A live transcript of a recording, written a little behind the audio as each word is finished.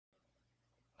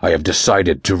I have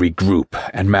decided to regroup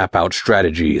and map out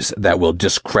strategies that will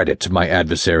discredit my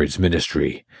adversary's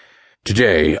ministry.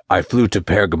 Today, I flew to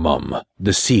Pergamum,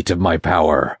 the seat of my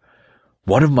power.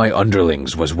 One of my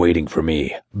underlings was waiting for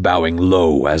me, bowing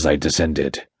low as I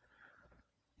descended.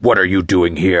 "What are you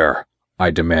doing here?" I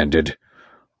demanded.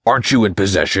 "Aren't you in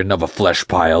possession of a flesh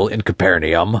pile in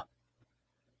Capernaum?"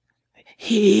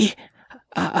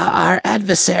 Our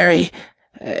adversary,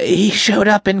 he showed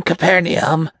up in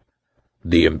Capernaum,"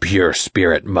 the impure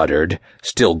spirit muttered,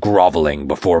 still groveling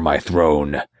before my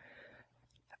throne.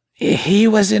 "He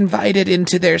was invited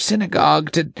into their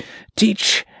synagogue to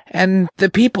teach, and the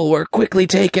people were quickly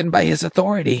taken by his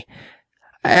authority.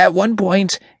 At one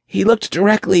point, he looked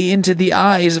directly into the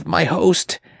eyes of my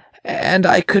host, and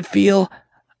I could feel...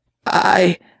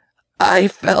 I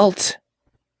felt..."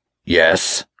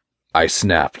 "Yes?" I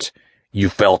snapped. "You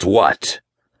felt what?"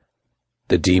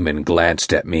 The demon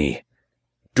glanced at me.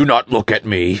 "Do not look at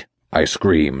me," I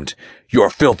screamed. "Your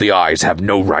filthy eyes have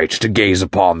no right to gaze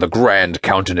upon the grand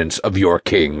countenance of your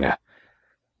king."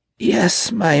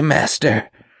 "Yes, my master."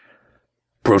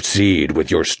 "Proceed with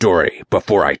your story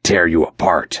before I tear you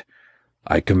apart,"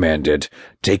 I commanded,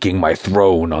 taking my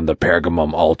throne on the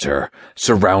Pergamum altar,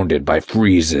 surrounded by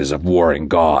friezes of warring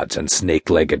gods and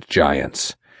snake-legged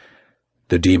giants.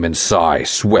 The demon's sigh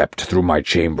swept through my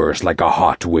chambers like a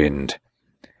hot wind.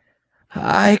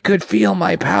 "I could feel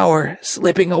my power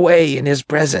slipping away in his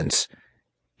presence,"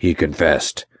 he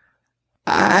confessed.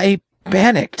 "I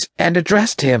panicked and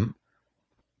addressed him."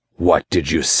 "What did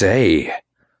you say?"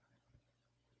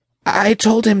 "I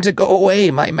told him to go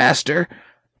away, my master.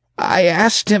 I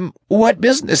asked him what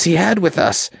business he had with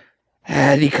us.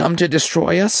 Had he come to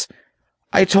destroy us?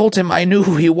 I told him I knew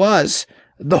who he was,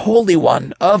 the Holy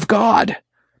One of God."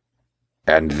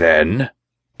 "And then?"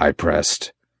 I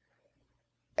pressed.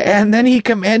 "And then he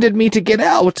commanded me to get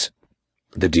out,"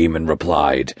 the demon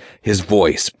replied, his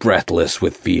voice breathless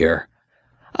with fear.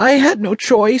 "I had no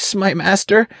choice, my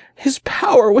master. His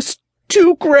power was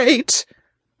too great."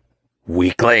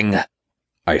 "Weakling!"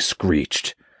 I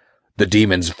screeched. The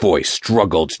demon's voice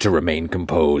struggled to remain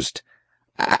composed.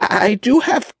 I do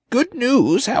have good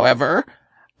news, however.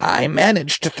 I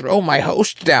managed to throw my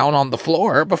host down on the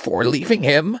floor before leaving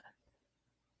him."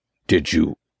 "Did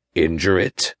you injure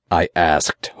it?" I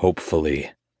asked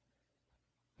hopefully.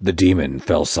 The demon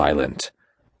fell silent.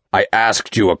 "I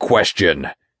asked you a question.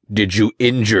 Did you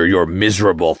injure your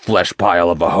miserable flesh pile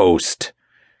of a host?"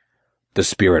 The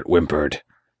spirit whimpered.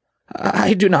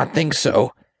 "I do not think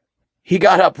so. He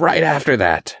got up right after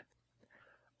that."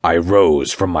 I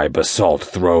rose from my basalt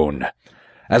throne.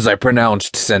 As I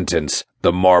pronounced sentence,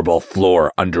 the marble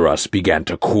floor under us began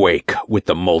to quake with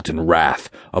the molten wrath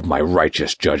of my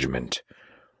righteous judgment.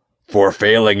 "For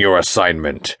failing your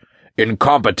assignment,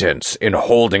 incompetence in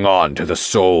holding on to the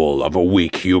soul of a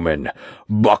weak human,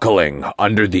 buckling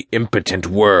under the impotent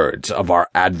words of our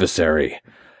adversary,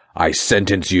 I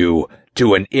sentence you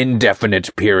to an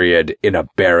indefinite period in a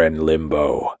barren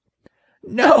limbo."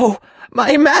 "No,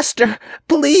 my master,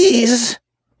 please!"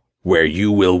 "Where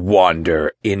you will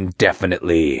wander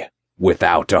indefinitely,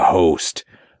 without a host,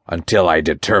 until I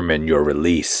determine your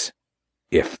release,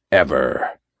 if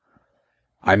ever."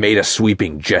 I made a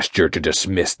sweeping gesture to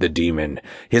dismiss the demon.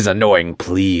 His annoying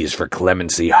pleas for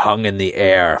clemency hung in the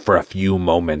air for a few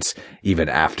moments, even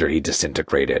after he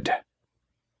disintegrated.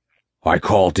 I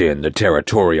called in the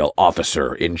territorial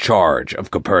officer in charge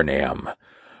of Capernaum,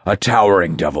 a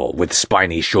towering devil with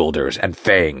spiny shoulders and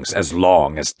fangs as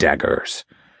long as daggers.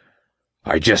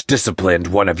 "I just disciplined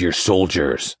one of your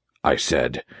soldiers," I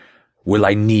said. "Will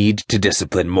I need to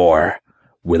discipline more?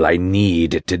 Will I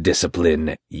need to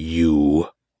discipline you?"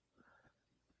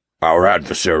 "Our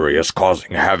adversary is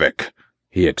causing havoc,"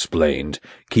 he explained,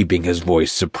 keeping his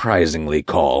voice surprisingly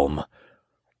calm.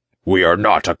 "We are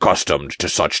not accustomed to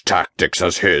such tactics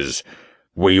as his.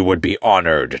 We would be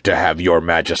honored to have your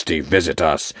majesty visit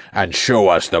us and show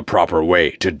us the proper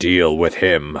way to deal with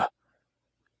him."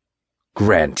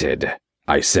 "Granted,"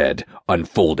 I said,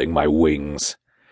 unfolding my wings.